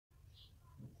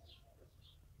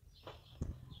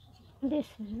This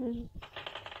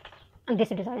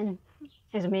design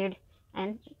is made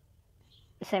in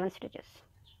 7 stitches.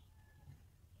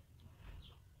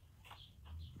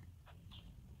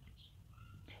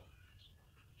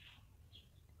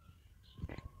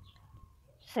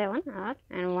 7 are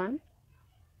and 1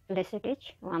 this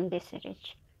stitch, 1 this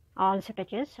stitch. All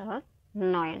stitches are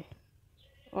 9.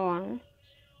 1,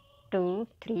 2,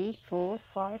 3, 4,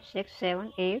 5, 6,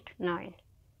 7, 8, 9.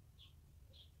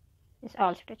 It's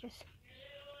all stitches.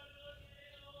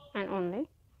 And only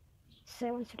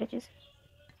 7 stitches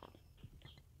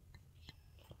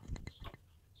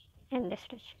in this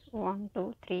stitch. 1,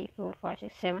 2, 3, 4, 5,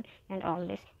 6, 7, and all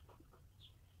this.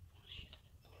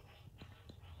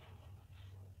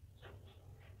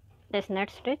 This net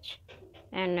stitch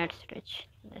and net stitch.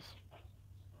 This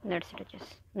net stitches.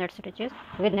 Net stitches.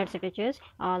 With net stitches,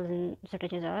 all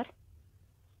stitches are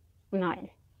 9.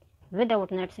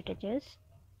 Without net stitches,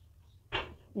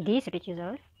 these stitches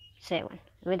are 7.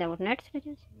 Without net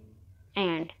stitches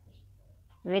and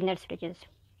with net stitches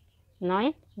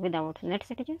 9. Without net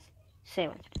stitches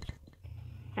 7 stitches.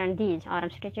 And these arm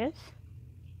stitches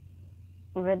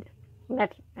with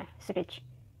net stitch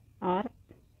are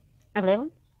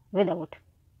 11. Without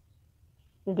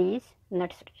these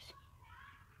net stitches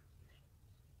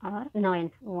are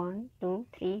 9. 1, 2,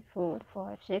 3, 4,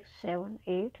 5, 6, 7,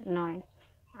 8, 9.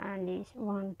 And these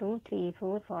 1, 2, 3,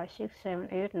 4, 5, 6, 7,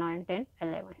 8, 9, 10,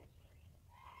 11.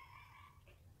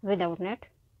 Without net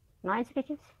 9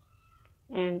 stitches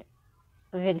and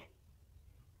with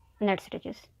net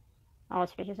stitches all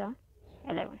stitches are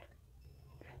 11.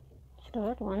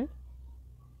 Start 1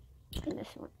 and this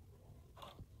one.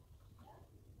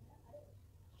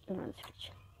 1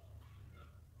 stitch.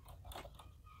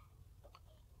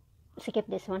 Skip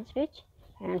this 1 stitch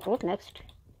and put next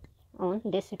on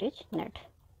this stitch net.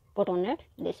 Put on net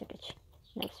this stitch.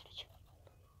 Next stitch.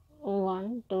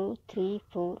 1, 2, 3,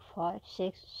 4, 5,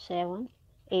 6, 7,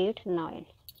 8, 9.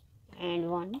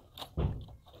 And 1,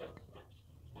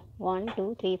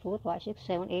 2, 3, 4, 5, 6,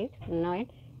 7, 8, 9,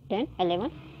 10,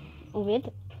 11 with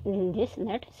this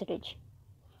net stitch.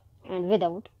 And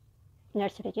without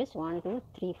net stitches 1, 2,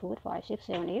 3, 4, 5, 6,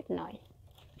 7, 8, 9.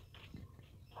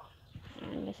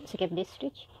 And let's skip this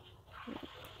stitch.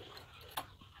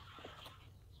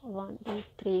 1, 2,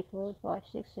 3, 4, 5,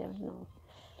 6, 7, 9.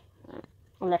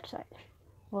 On left side.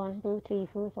 1, 2, 3,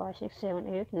 4, 5, 6,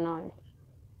 7, 8, 9.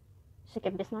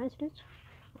 Skip this 9 stitch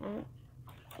and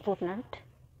put net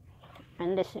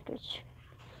and this stitch.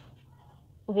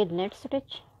 With net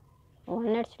stitch,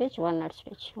 1 net stitch, 1 net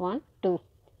stitch. 1, 2,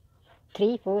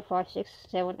 3, 4, 5, 6,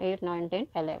 7, 8, 9, 10,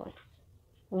 11.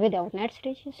 Without net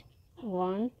stitches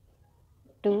 1,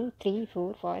 2, 3,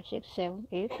 4, 5, 6, 7,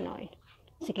 8, 9.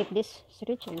 Skip this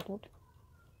stitch and put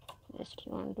this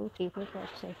 1, 2, 3, 4, 5,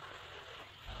 6.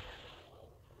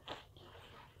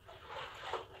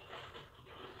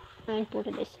 And put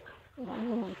this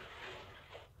 1, 1.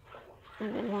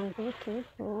 And then 1, 2, 3,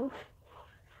 4.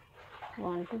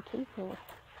 1, 2, 3, 4.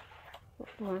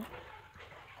 1,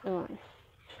 1.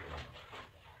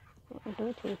 1,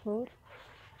 2, 3, 4.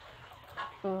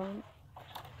 1,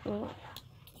 1.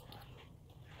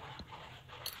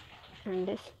 And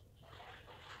this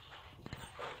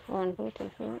 1, 2, 3,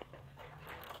 4.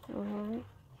 1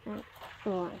 and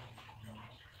 1.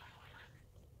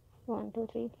 1, 2,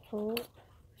 3, 4.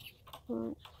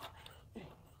 1,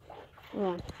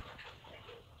 1.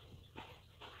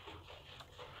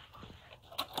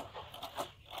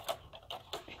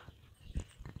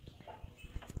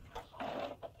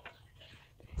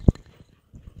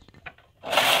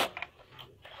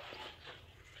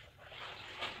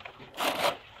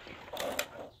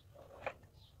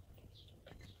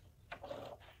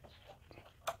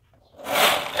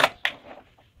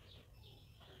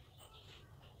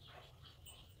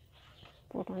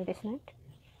 Put on this net.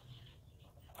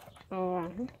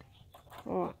 1,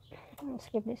 1.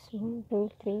 Skip this 1, 2,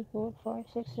 3, 4, 5,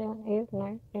 6, 7, 8,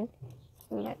 9, 10,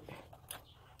 11.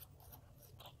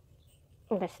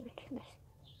 This net. This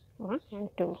 1 and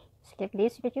 2. Skip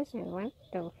these stitches and 1,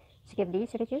 2. Skip these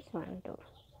stitches 1, 2.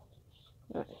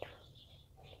 1, 2.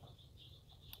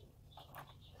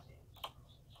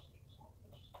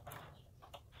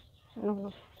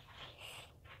 No.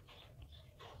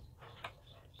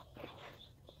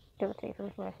 2, 3, 4,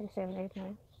 5, 6, 7, 8,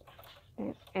 9,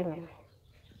 10, 11.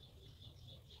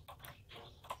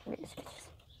 These stitches.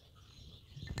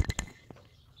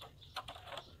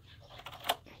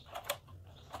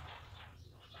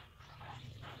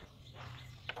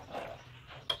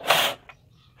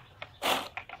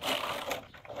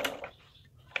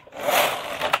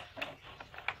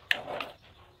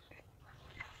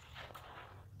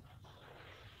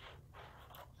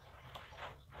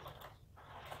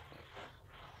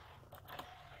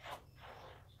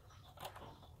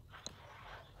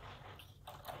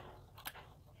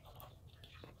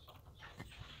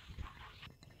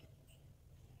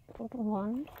 put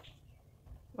one,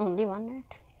 only one net,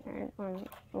 and only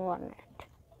one net,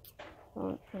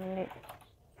 only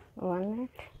one net,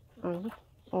 only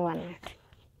one net,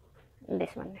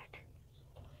 this one net,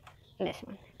 this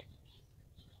one net.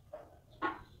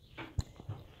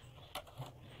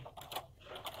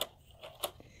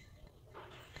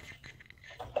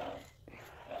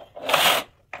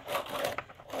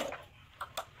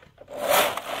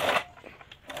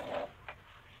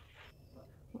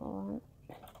 One,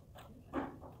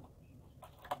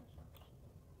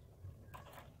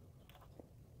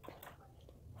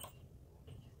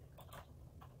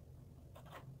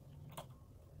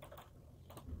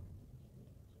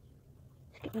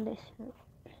 skip this one.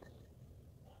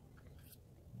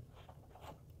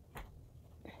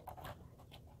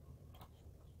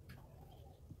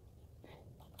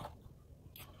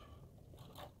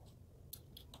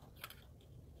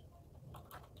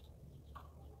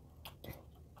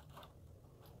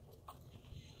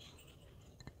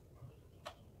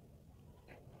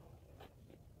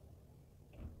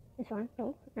 This one,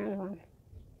 two, and one.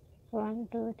 1,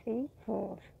 2, 3,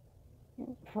 4,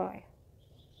 and 5.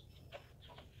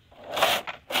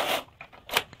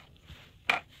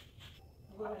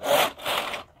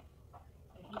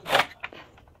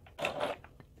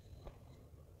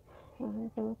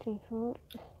 One, two, three, four.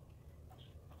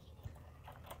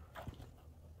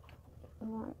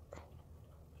 One.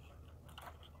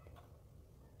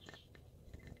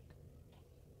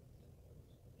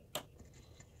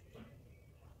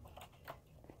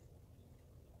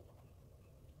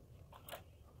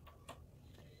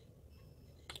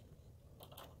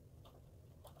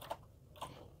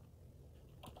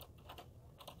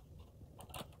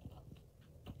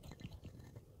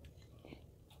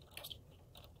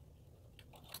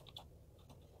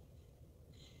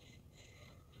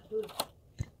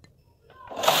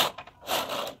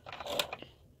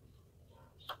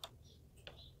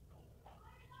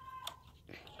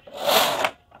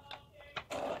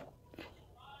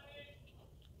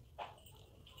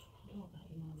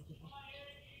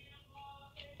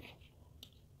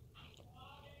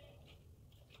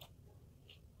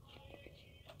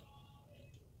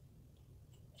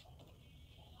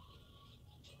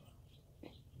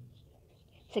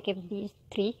 So keep these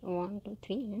three, 1, 2,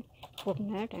 3, and put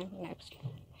net and next.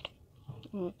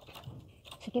 So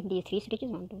keep these 3 stitches,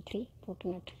 1, 2, 3, put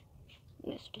net,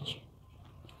 next stitch.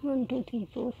 1, 2, 3,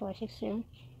 4, 5, 6, 7.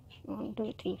 1,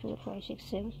 2, 3, 4, 5, 6,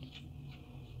 7.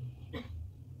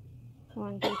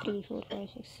 1, 2, 3, 4, 5,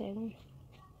 6, 7.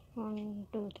 1,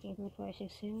 2, 3, 4, 5,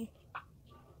 6, 7.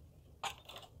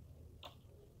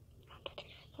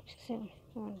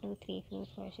 1, 2, 3, 4,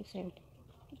 5, 6, 7.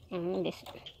 And this.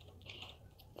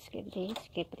 Skip these,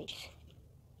 skip these.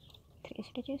 3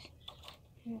 stitches.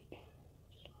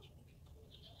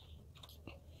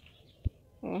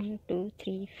 1, 2,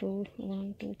 3, 4.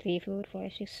 1, 2, 3, 4,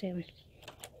 5, 6, 7.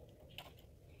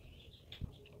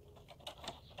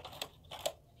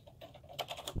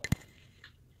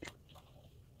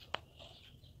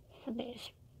 So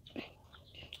there's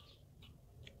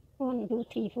 1, 2,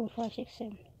 3, 4, 5, 6,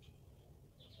 7.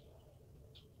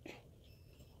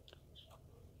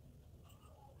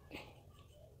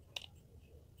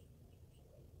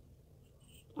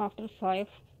 After 5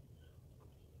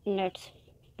 nets,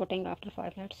 putting after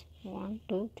 5 nets, 1,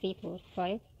 2, 3, 4,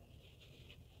 5.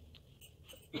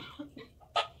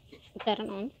 Turn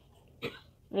on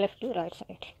left to right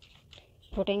side,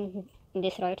 putting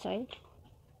this right side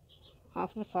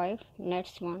after 5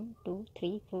 nets, 1, 2,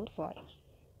 3, 4, 5.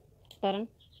 Turn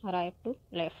right to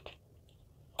left.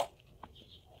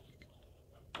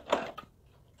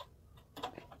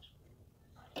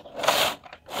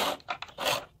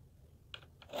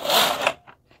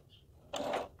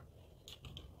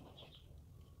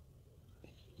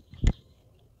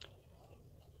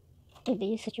 In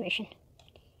this situation,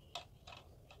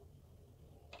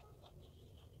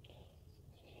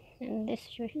 in this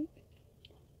situation,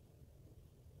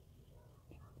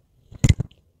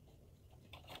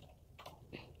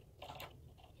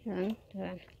 run,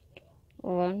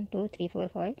 1, 2, 3, 4,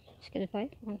 5, skip 5,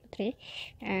 1, 2, 3,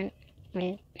 and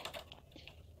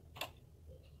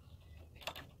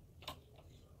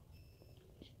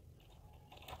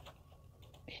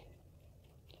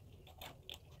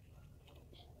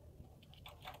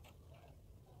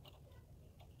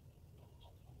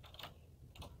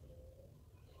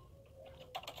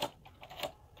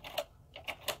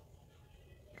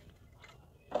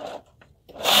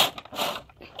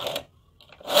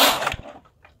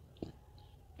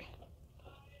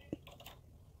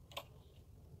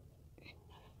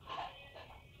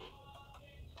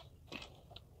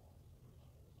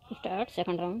start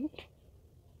second round.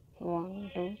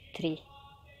 1 2 3,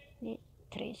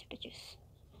 3 stitches.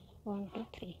 1 2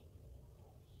 3.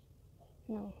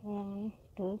 No, 1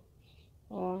 2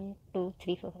 1 2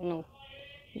 3 4. No,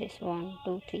 this 1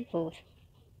 2 3 4,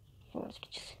 4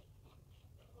 stitches.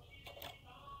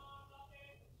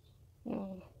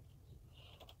 No.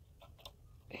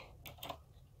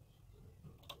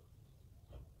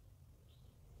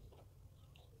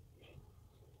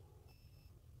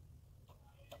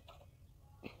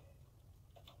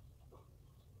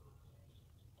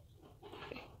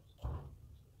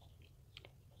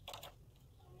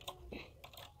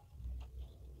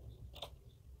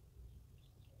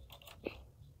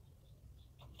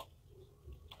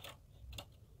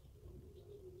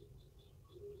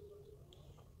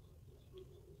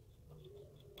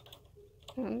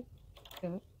 One,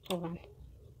 two, one.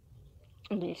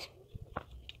 This.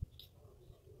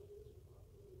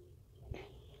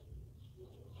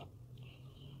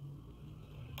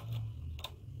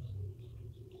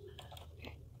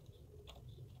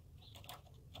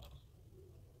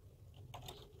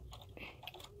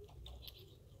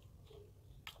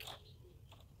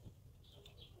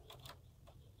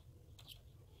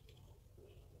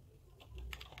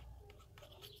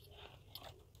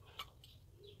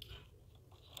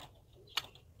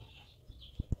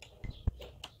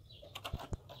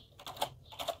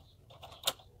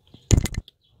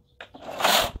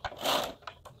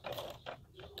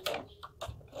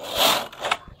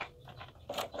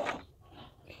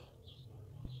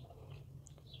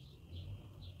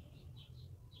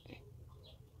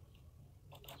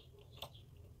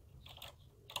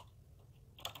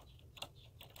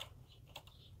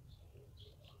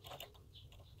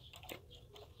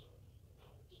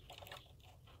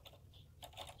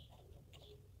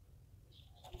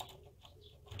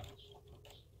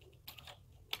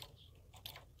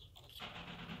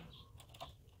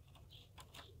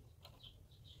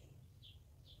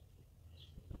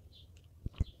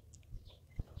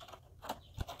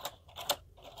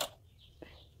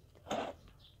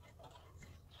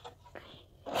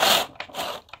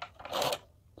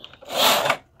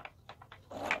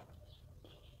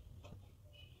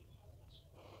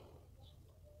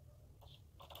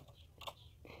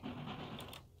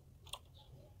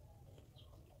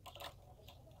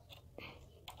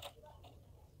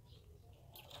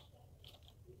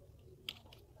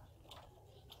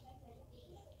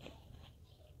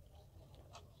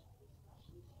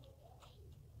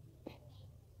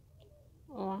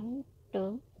 One,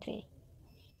 two, three.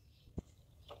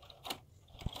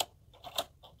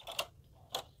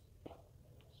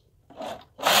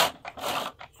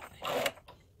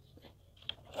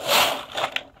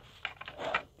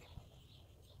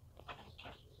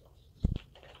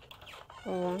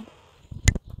 One.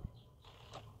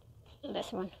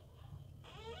 This one.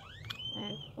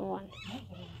 And one.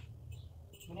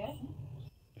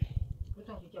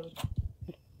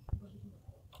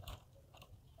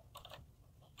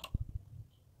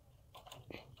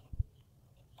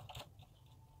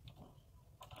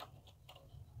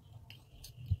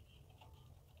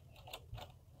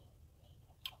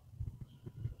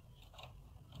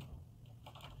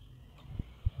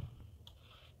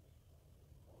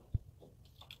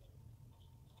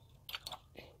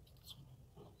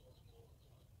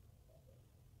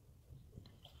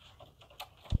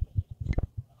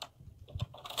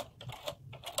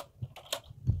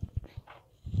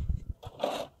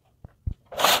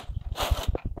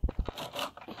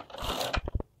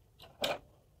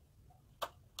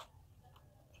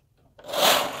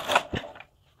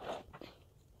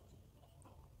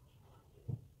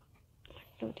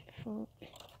 Two, three, four.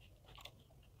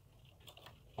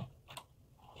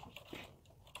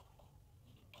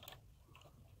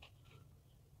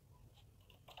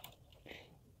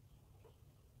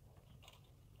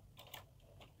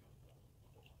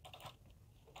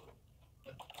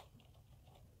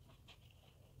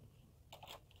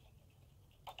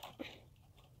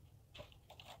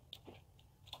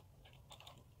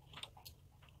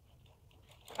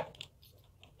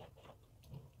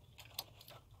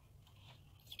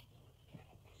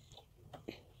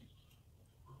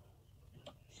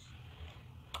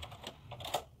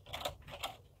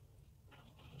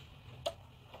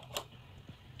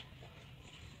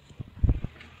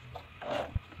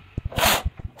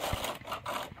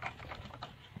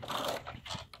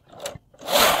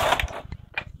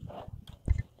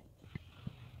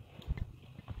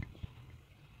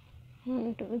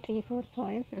 One, two, three, four,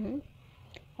 five.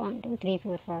 1 2 3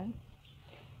 4 5.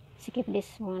 Skip this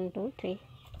 1 2 3.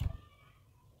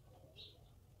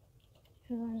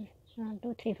 1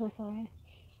 2 3 4 5.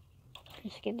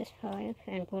 Skip this 5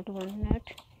 and put one knot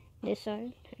this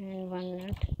side and one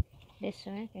knot this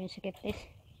side and skip this.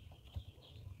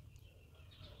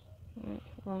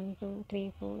 1 2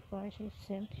 3 4 5 6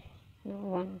 7. No,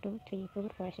 1 2 3 4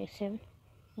 5 6 7.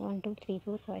 1 2 3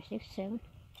 4 5 6 7.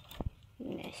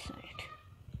 This side.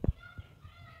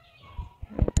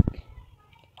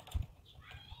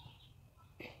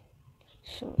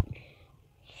 So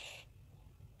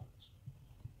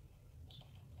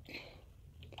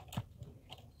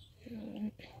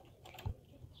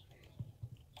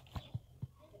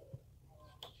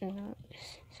now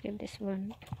skip this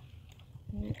one.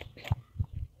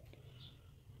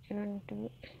 1 2.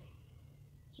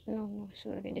 No,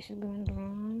 sorry, this is going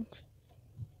wrong.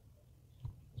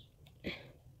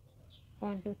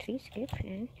 1 2 3, skip,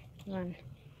 and 1,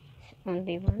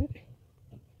 only 1.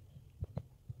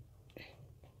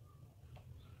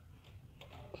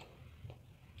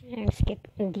 And skip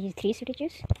these 3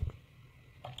 stitches.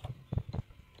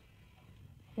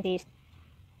 These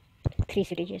 3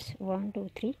 stitches. 1 2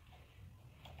 3.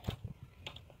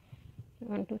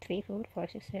 1 2 3 4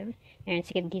 5 6 7, and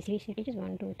skip these 3 stitches.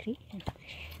 1 2 3.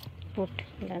 Put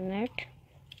the knot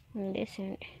on this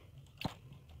and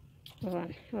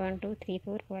 1 1 2 3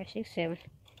 4 5 6 7.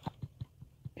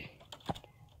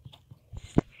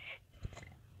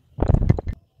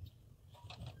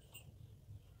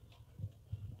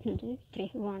 3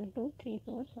 1 2 3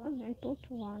 4 5 and put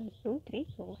 1 2 3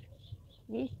 4.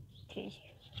 These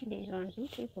 1 2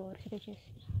 3 4 stitches.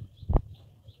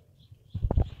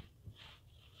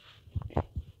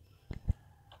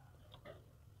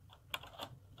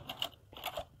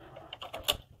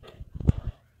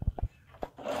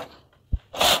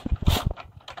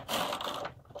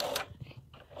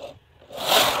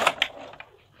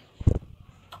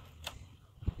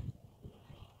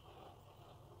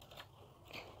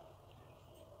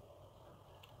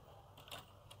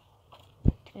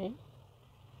 Okay.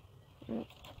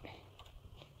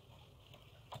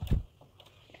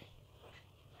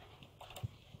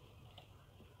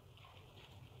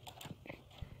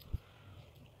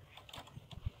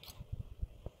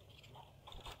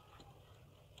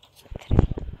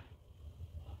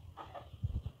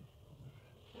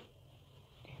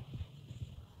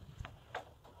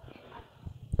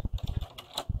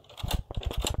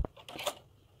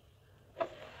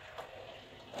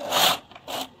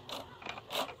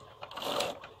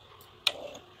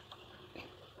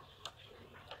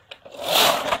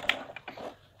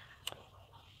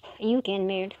 You can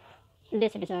make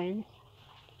this design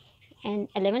and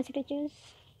 11 stitches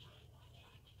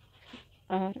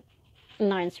or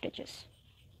 9 stitches.